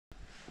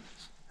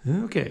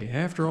Okay,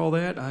 after all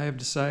that, I have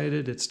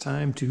decided it's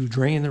time to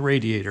drain the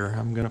radiator.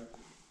 I'm gonna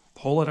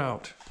pull it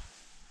out.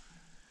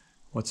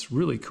 What's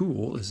really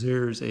cool is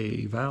there's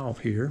a valve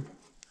here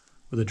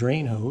with a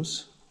drain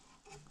hose.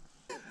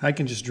 I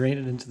can just drain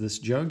it into this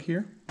jug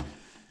here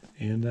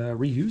and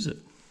reuse it.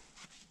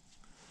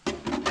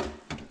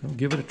 I'll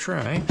give it a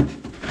try.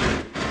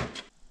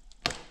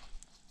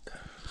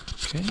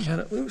 Okay, got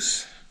it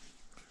loose.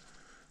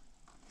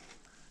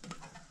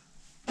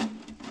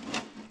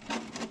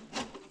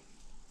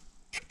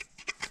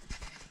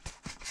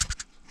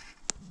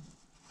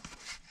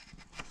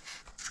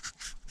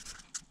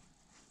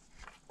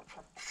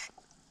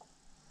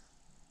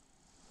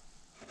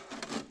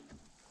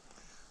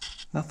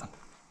 Nothing.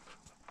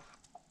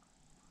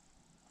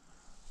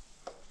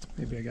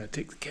 Maybe I gotta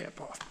take the cap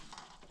off.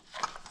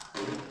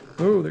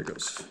 Oh, there it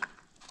goes.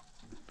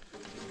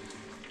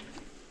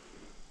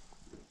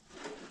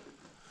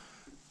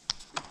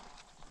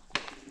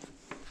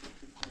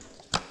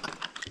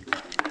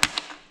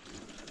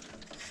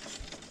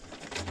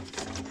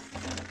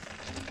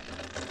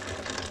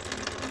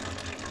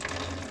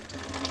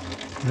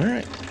 All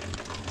right.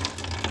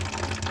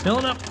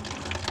 Filling up.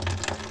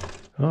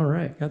 All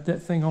right, got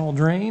that thing all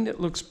drained. It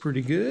looks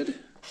pretty good.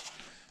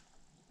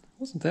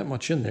 Wasn't that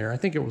much in there. I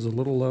think it was a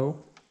little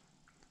low.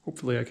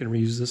 Hopefully I can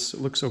reuse this.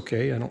 It looks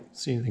okay. I don't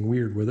see anything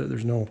weird with it.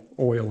 There's no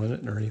oil in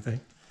it or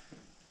anything.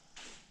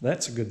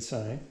 That's a good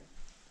sign.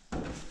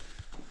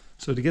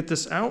 So to get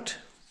this out,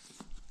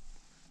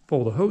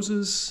 pull the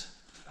hoses.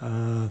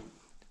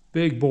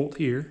 Big bolt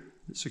here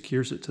that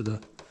secures it to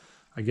the,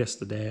 I guess,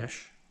 the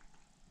dash.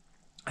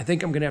 I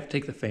think I'm gonna have to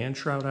take the fan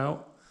shroud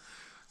out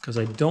because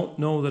I don't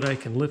know that I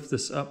can lift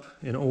this up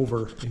and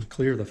over and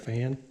clear the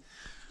fan.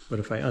 But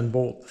if I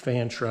unbolt the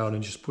fan shroud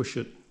and just push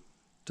it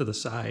to the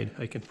side,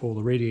 I can pull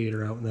the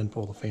radiator out and then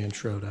pull the fan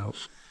shroud out.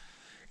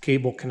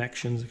 Cable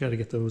connections, I gotta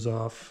get those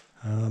off.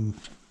 I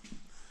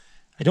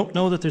don't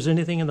know that there's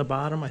anything in the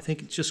bottom. I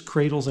think it just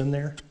cradles in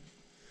there.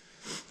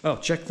 Oh,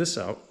 check this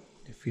out,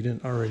 if you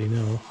didn't already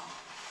know.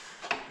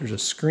 There's a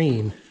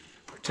screen,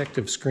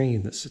 protective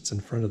screen that sits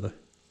in front of the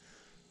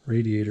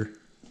radiator.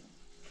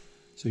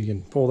 So you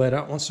can pull that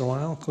out once in a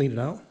while, clean it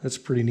out. That's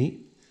pretty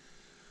neat.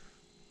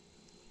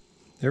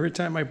 Every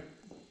time I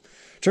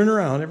turn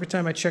around, every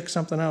time I check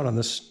something out on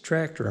this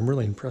tractor, I'm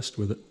really impressed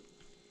with it.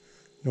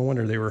 No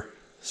wonder they were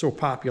so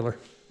popular.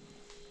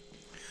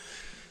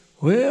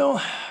 Well,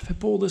 if I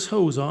pull this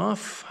hose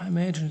off, I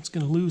imagine it's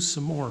going to lose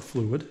some more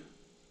fluid.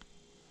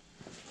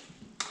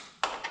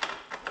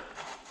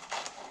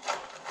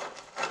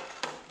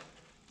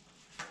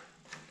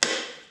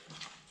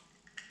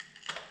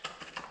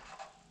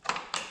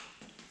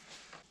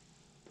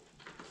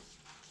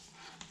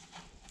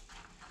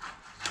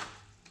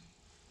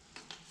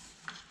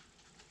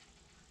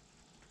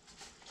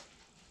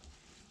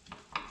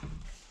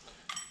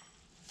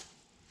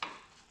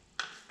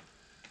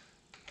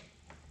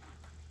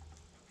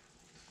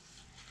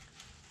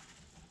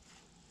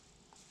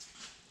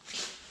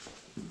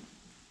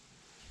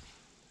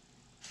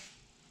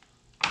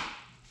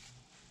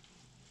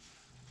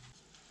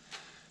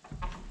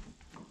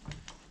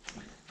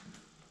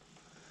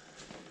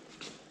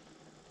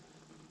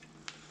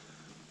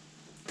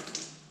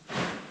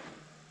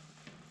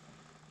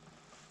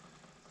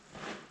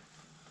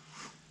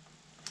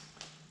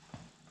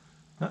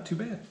 Not too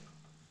bad.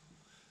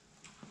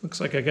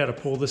 Looks like I got to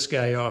pull this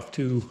guy off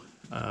too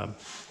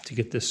to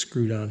get this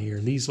screw down here.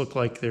 And these look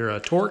like they're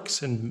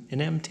Torx and an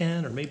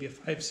M10 or maybe a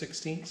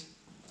 5/16.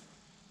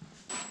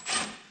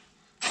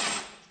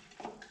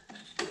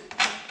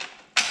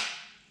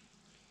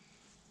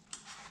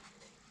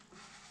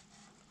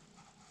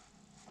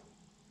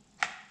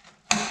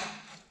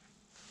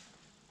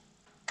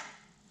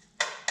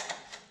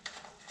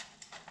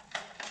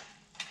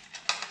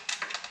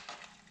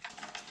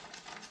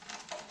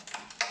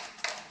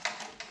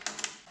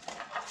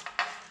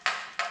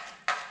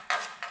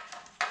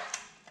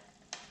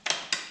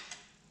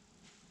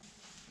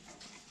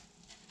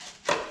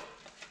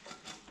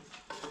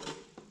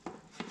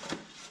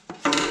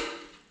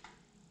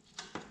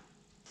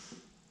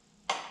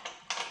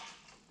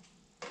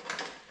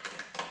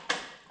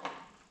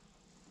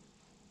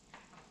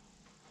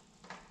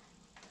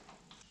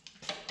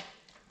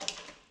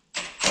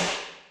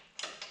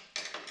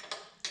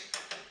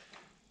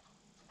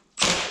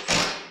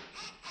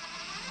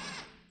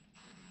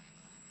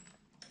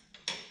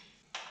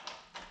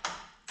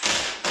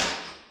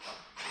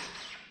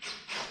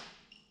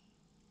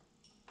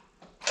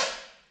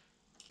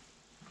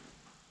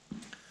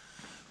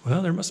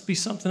 Well, there must be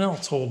something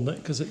else holding it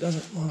because it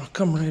doesn't want to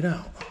come right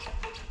out.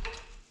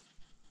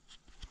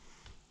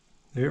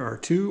 There are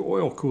two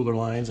oil cooler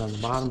lines on the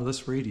bottom of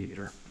this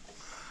radiator.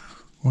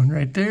 One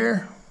right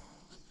there,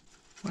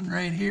 one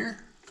right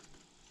here.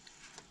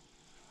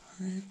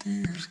 Right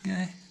there's a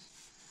guy.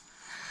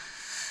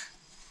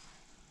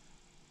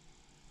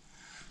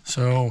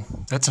 So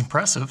that's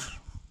impressive.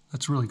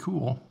 That's really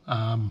cool.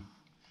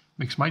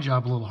 Makes my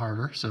job a little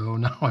harder. So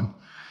now I'm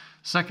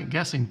second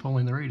guessing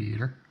pulling the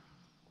radiator.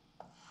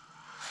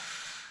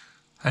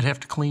 I'd have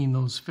to clean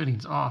those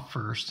fittings off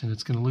first, and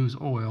it's going to lose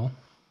oil.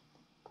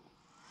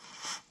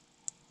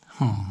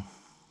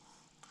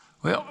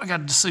 Well, I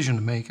got a decision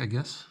to make, I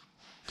guess.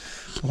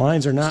 The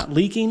lines are not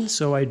leaking,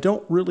 so I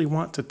don't really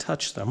want to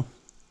touch them.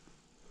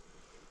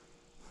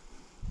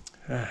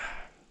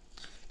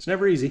 It's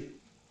never easy.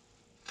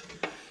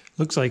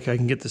 Looks like I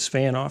can get this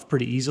fan off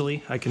pretty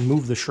easily. I can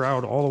move the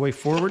shroud all the way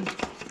forward,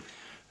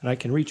 and I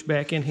can reach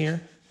back in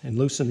here and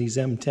loosen these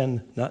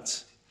M10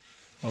 nuts.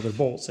 Well, they're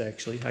bolts,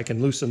 actually. I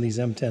can loosen these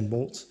M10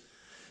 bolts.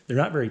 They're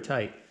not very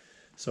tight,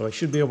 so I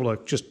should be able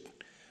to just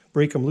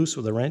break them loose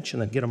with a wrench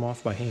and then get them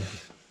off by hand.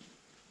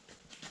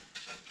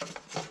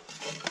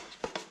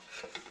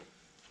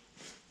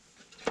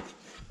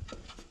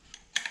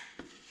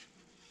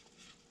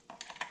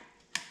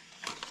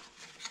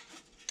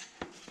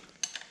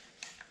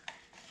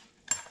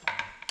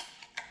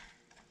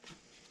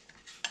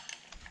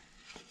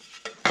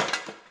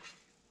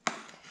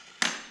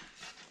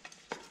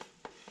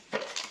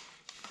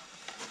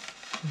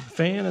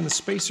 The fan and the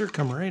spacer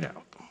come right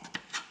out.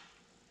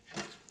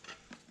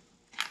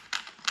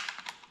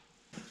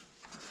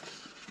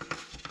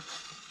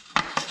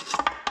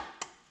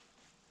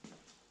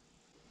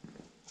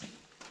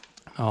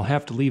 I'll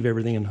have to leave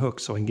everything in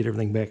hooks so I can get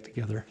everything back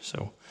together,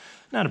 so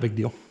not a big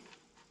deal.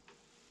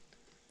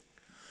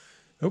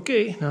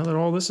 Okay, now that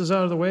all this is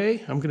out of the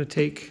way, I'm going to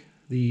take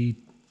the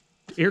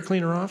air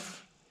cleaner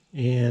off,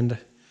 and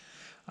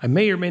I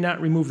may or may not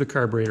remove the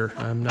carburetor.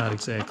 I'm not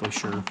exactly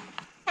sure.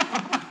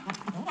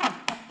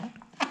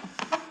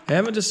 I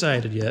haven't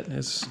decided yet.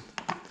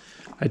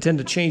 I tend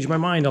to change my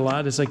mind a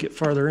lot as I get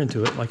farther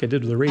into it, like I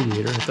did with the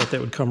radiator. I thought that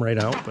would come right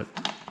out, but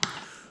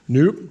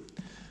nope.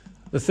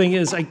 The thing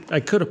is, I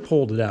could have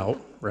pulled it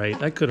out,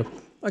 right? I could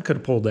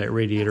have pulled that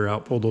radiator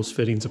out, pulled those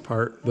fittings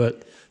apart.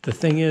 But the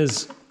thing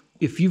is,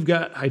 if you've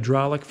got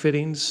hydraulic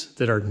fittings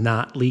that are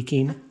not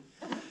leaking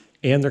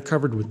and they're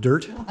covered with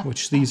dirt,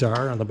 which these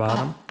are on the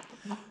bottom,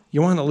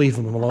 you want to leave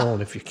them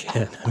alone if you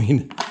can. I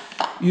mean,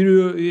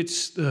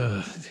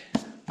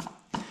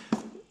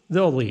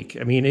 they'll leak.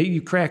 I mean,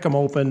 you crack them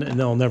open and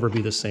they'll never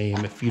be the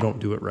same if you don't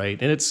do it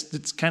right. And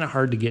it's kind of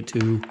hard to get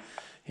to.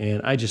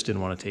 And I just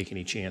didn't want to take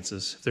any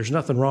chances. If there's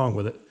nothing wrong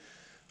with it,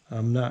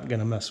 I'm not going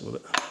to mess with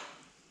it.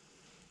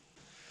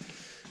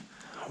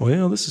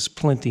 Well, this is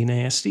plenty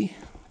nasty.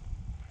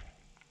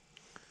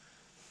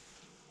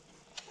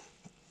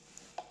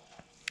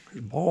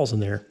 There's balls in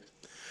there.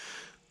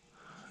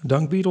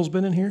 Dung beetle's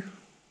been in here.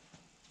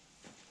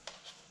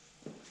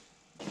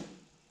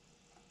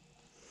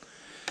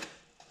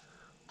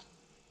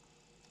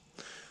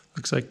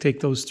 Looks like take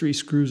those 3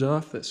 screws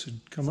off. That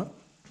should come up.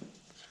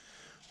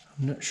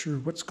 I'm not sure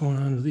what's going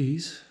on with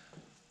these.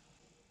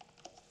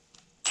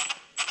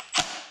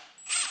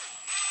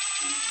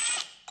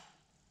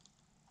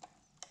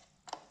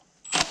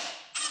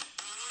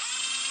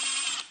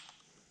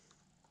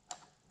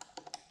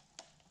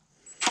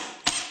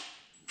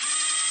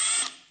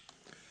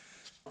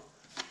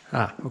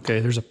 Ah, okay,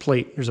 there's a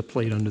plate. There's a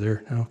plate under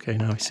there. Okay,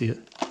 now I see it.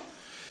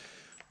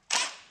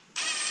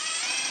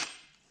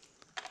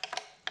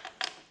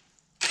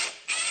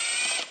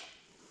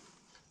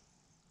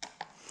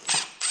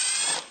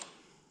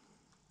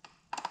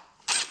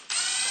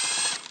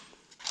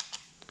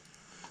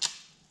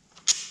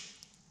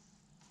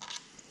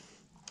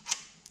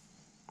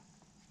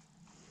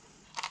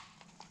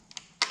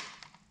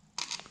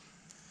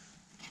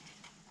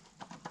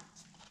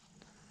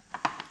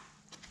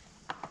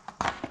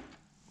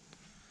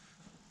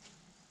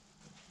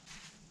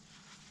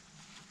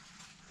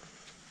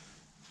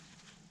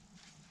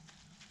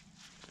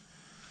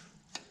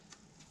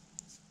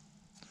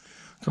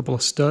 A couple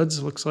of studs,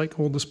 it looks like,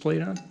 hold this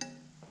plate on.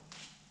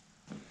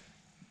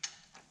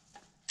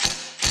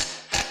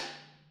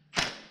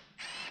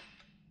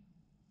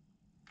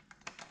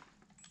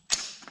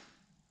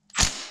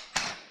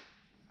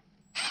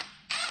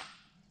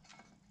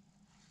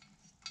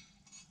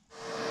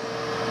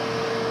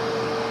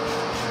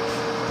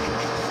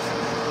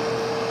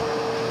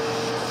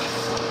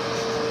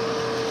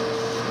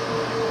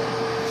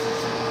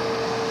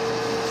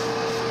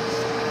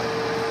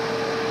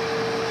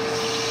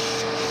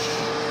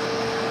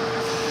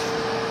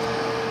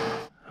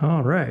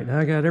 All right,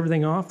 I got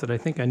everything off that I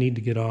think I need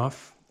to get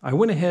off. I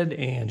went ahead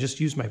and just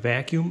used my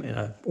vacuum and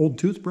an old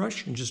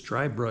toothbrush and just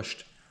dry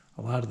brushed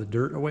a lot of the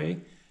dirt away,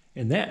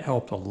 and that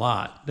helped a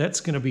lot.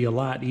 That's going to be a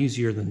lot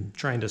easier than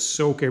trying to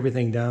soak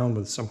everything down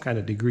with some kind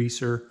of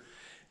degreaser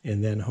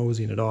and then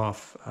hosing it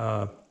off.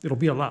 It'll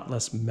be a lot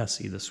less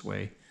messy this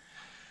way.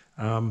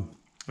 I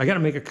got to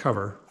make a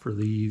cover for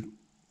the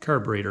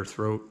carburetor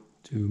throat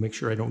to make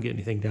sure I don't get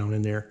anything down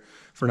in there.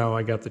 For now,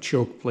 I got the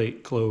choke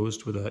plate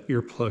closed with an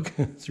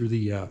earplug through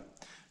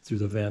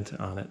the vent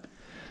on it.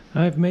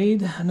 I've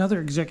made another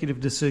executive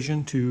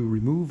decision to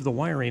remove the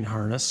wiring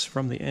harness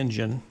from the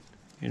engine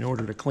in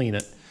order to clean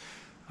it.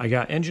 I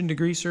got engine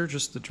degreaser,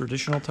 just the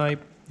traditional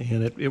type,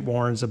 and it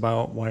warns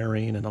about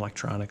wiring and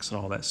electronics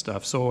and all that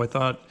stuff. So I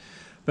thought,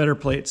 better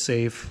play it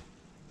safe.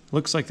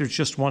 Looks like there's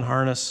just one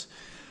harness,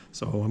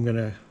 so I'm going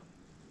to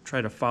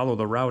try to follow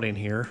the routing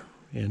here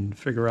and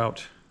figure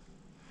out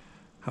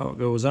how it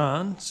goes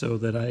on so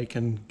that I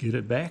can get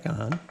it back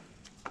on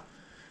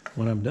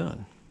when I'm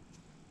done.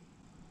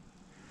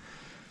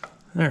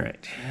 All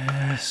right,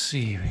 let's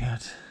see, we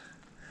got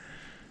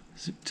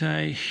zip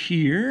tie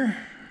here,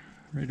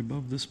 right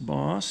above this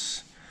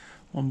boss.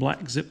 One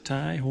black zip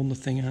tie holding the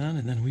thing on,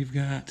 and then we've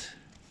got,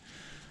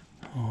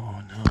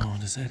 oh no,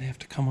 does that have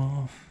to come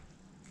off?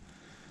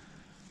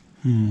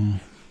 It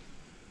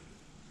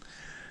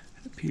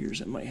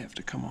appears it might have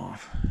to come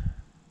off.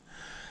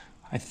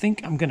 I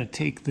think I'm going to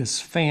take this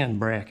fan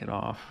bracket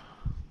off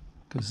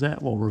because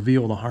that will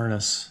reveal the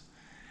harness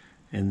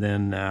and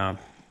then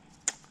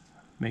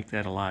make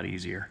that a lot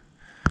easier.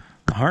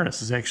 The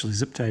harness is actually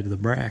zip tied to the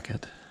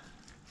bracket.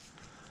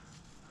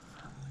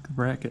 The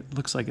bracket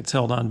looks like it's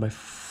held on by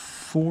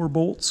 4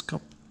 bolts,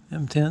 couple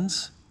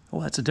M10s.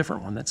 Oh, that's a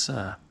different one. That's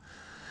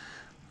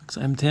looks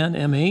M10,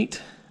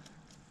 M8.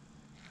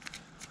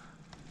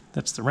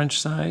 That's the wrench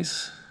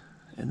size.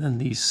 And then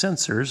these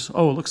sensors,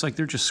 oh, it looks like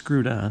they're just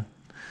screwed on.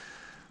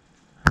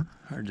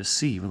 Hard to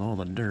see with all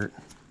the dirt.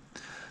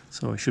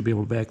 So I should be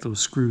able to back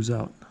those screws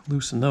out,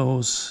 loosen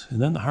those,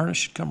 and then the harness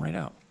should come right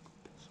out.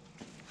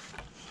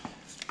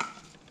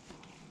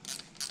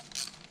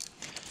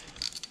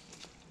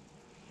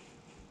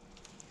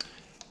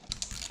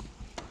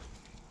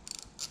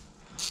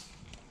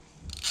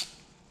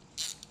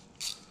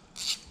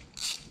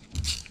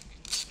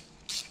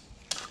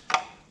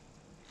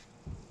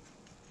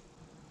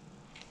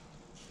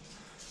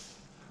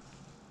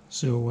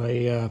 So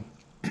a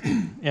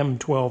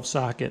M12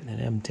 socket and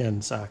an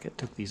M10 socket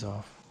took these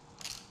off.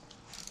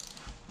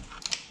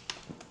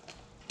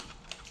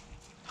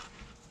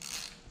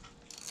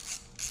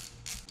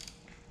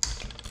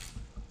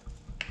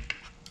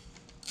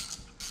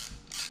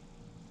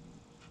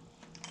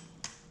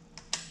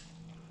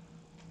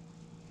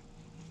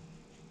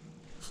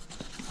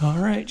 All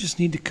right, just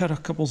need to cut a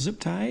couple zip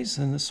ties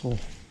and this will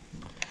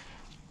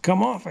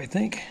come off, I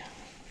think,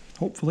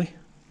 hopefully.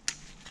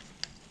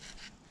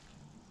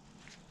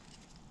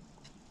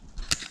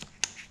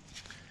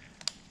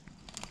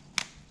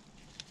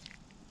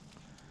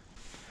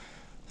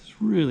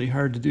 Really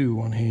hard to do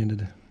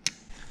one-handed.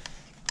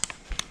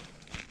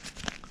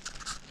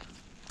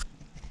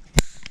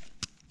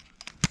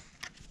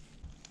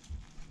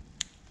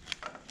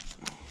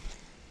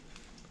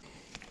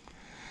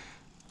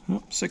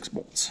 Oh, 6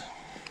 bolts.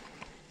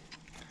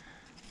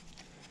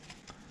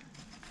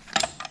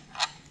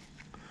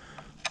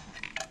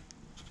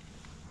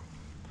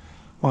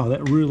 Wow,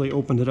 that really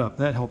opened it up.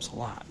 That helps a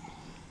lot.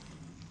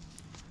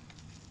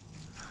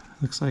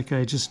 Looks like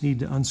I just need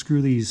to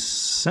unscrew these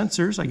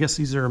sensors. I guess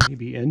these are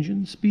maybe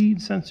engine speed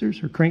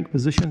sensors or crank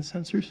position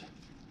sensors.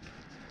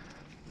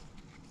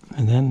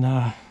 And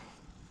then,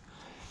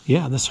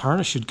 yeah, this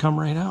harness should come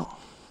right out.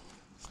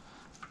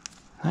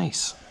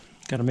 Nice.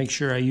 Got to make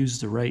sure I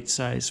use the right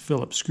size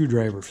Phillips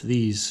screwdriver for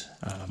these.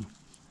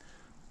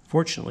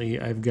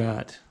 Fortunately, I've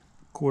got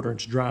 1/4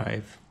 inch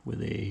drive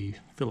with a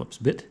Phillips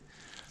bit.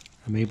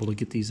 I'm able to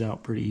get these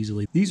out pretty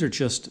easily. These are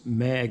just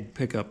mag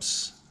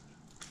pickups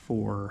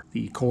for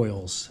the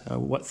coils.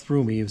 What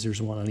threw me is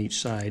there's one on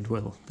each side.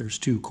 Well, there's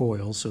 2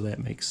 coils, so that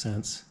makes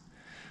sense.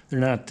 They're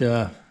not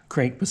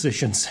crank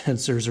position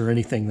sensors or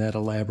anything that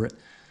elaborate.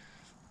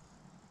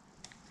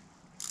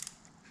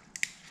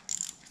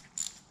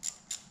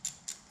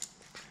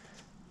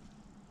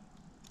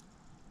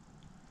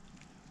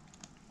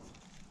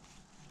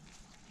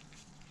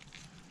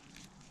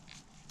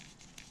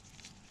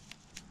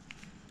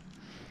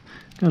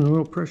 Got a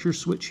little pressure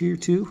switch here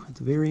too at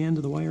the very end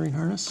of the wiring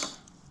harness.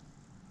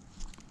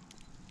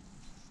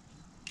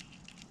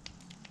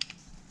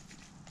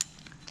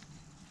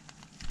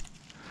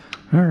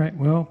 All right,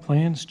 well,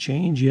 plans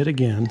change yet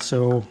again.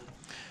 So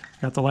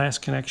got the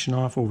last connection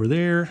off over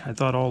there. I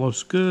thought all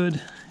looks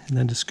good, and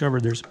then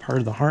discovered there's a part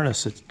of the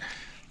harness that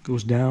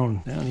goes down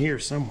here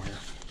somewhere.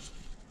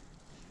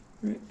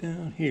 Right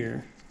down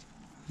here.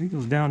 It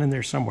goes down in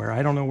there somewhere.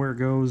 I don't know where it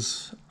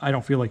goes. I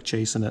don't feel like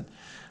chasing it.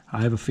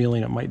 I have a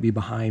feeling it might be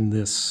behind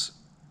this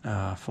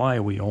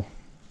flywheel,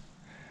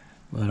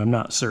 but I'm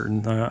not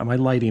certain. My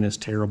lighting is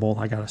terrible.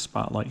 I got a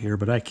spotlight here,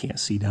 but I can't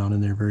see down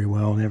in there very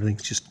well, and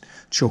everything's just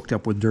choked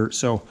up with dirt.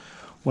 So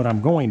what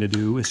I'm going to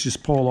do is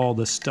just pull all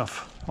this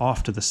stuff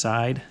off to the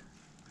side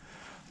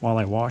while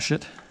I wash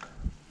it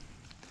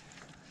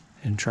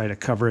and try to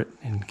cover it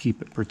and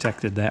keep it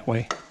protected that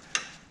way.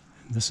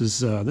 This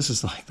is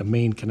like the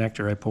main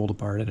connector I pulled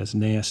apart. It is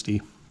nasty.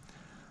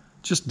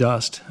 Just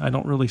dust. I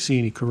don't really see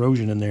any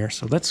corrosion in there,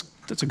 so that's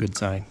a good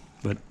sign.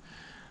 But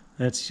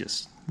that's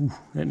just,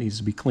 that needs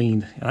to be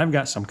cleaned. And I've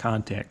got some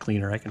contact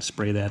cleaner. I can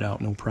spray that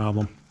out, no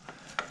problem.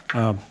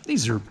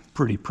 These are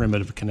pretty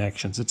primitive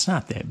connections. It's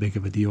not that big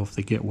of a deal if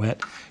they get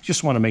wet. You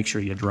just want to make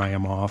sure you dry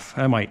them off.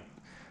 I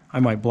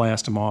might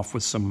blast them off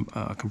with some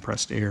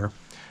compressed air.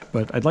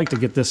 But I'd like to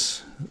get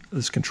this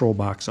control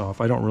box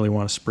off. I don't really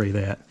want to spray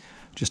that.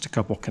 Just a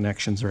couple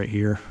connections right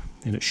here,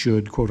 and it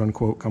should, quote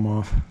unquote, come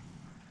off.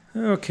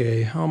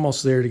 Okay,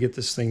 almost there to get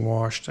this thing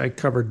washed. I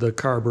covered the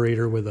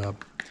carburetor with a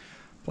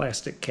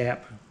plastic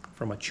cap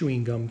from a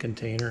chewing gum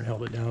container and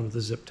held it down with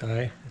a zip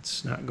tie.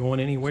 It's not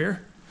going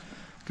anywhere.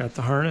 Got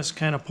the harness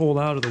kind of pulled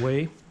out of the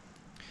way,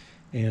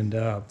 and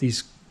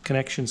these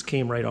connections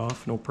came right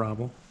off, no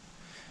problem.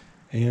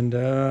 And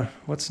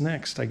what's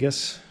next? I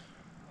guess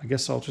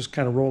I'll just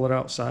kind of roll it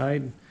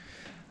outside.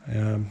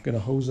 I'm going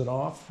to hose it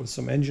off with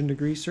some engine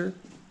degreaser.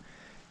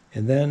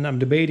 And then I'm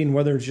debating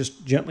whether to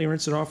just gently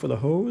rinse it off with a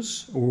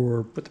hose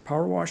or put the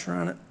power washer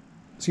on it.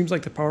 Seems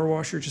like the power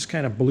washer just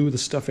kind of blew the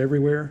stuff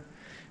everywhere.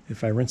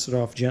 If I rinse it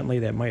off gently,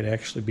 that might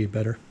actually be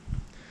better.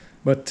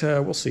 But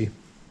we'll see.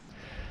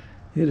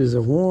 It is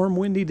a warm,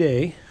 windy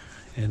day,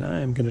 and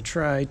I'm going to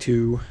try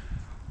to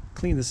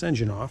clean this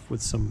engine off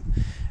with some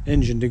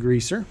engine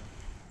degreaser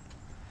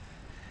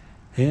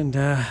and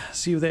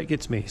see where that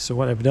gets me. So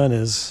what I've done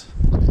is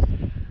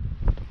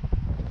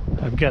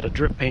I've got a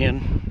drip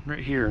pan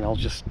right here, and I'll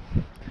just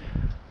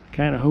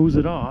kind of hose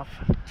it off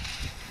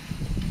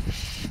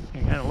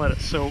and kind of let it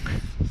soak.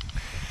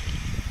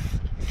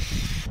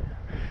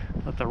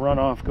 Let the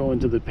runoff go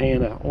into the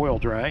pan of oil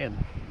dry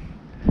and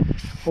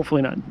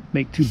hopefully not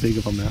make too big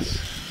of a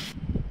mess.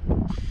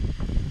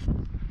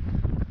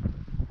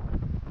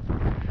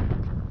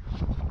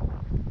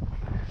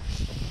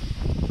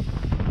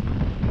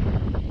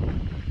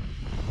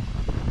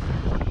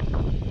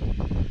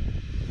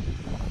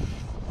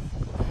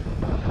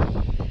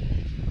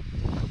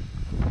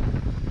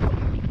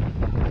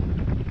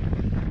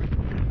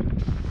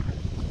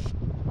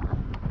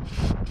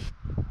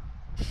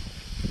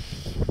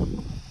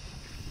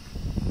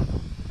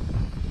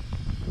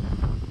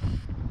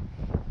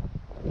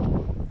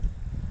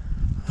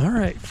 All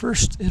right,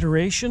 first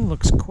iteration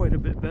looks quite a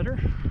bit better.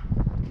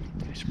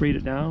 I sprayed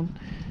it down,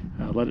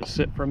 let it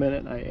sit for a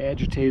minute. I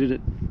agitated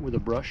it with a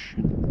brush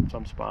in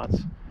some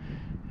spots,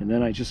 and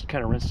then I just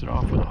kind of rinsed it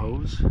off with a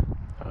hose.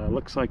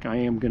 Looks like I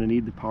am going to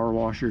need the power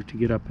washer to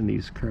get up in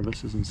these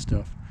crevices and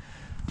stuff.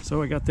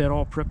 So I got that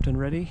all prepped and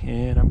ready,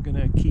 and I'm going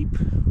to keep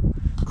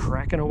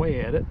cracking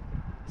away at it,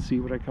 see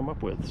what I come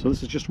up with. So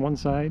this is just one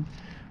side.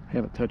 I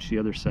haven't touched the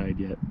other side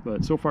yet,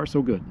 but so far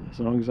so good. As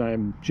long as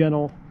I'm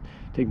gentle,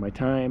 take my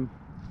time,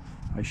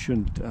 I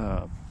shouldn't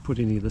put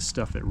any of this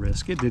stuff at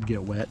risk. It did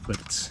get wet, but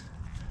it's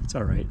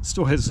all right. It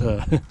still has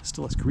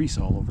grease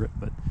all over it,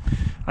 but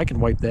I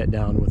can wipe that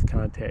down with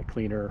contact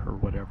cleaner or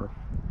whatever.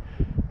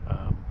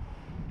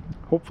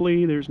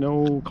 Hopefully there's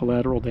no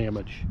collateral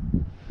damage.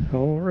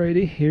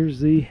 Alrighty, here's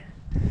the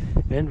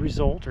end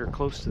result, or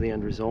close to the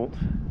end result.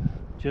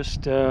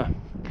 Just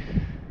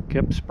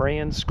kept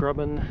spraying,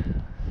 scrubbing,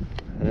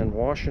 and then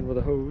washing with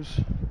a hose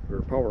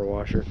or power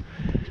washer.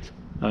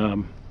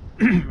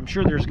 I'm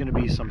sure there's going to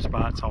be some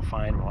spots I'll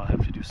find where I'll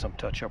have to do some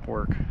touch-up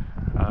work.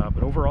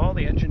 But overall,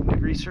 the engine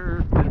degreaser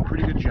did a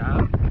pretty good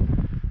job.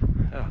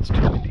 Oh, it's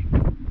too windy.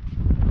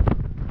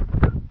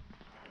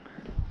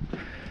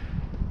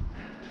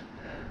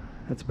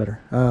 That's better.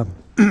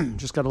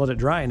 Just got to let it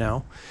dry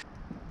now.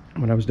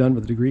 When I was done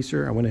with the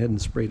degreaser, I went ahead and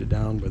sprayed it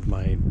down with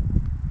my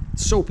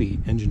soapy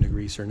engine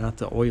degreaser, not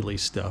the oily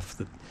stuff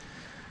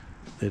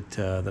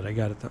that I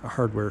got at the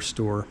hardware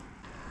store.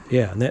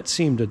 Yeah, and that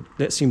seemed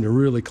to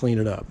really clean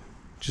it up.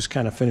 Just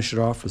kind of finish it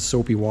off with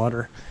soapy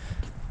water.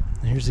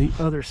 Here's the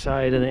other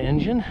side of the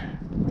engine.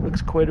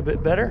 Looks quite a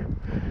bit better.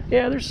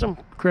 Yeah, there's some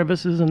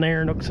crevices in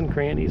there, nooks and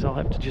crannies. I'll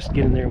have to just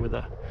get in there with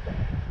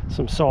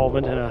some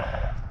solvent and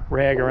a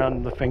rag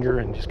around the finger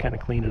and just kind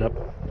of clean it up.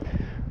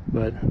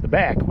 But the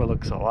back, well,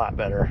 looks a lot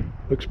better.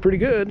 Looks pretty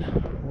good.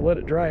 We'll let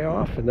it dry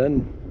off and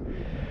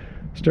then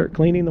start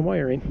cleaning the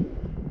wiring.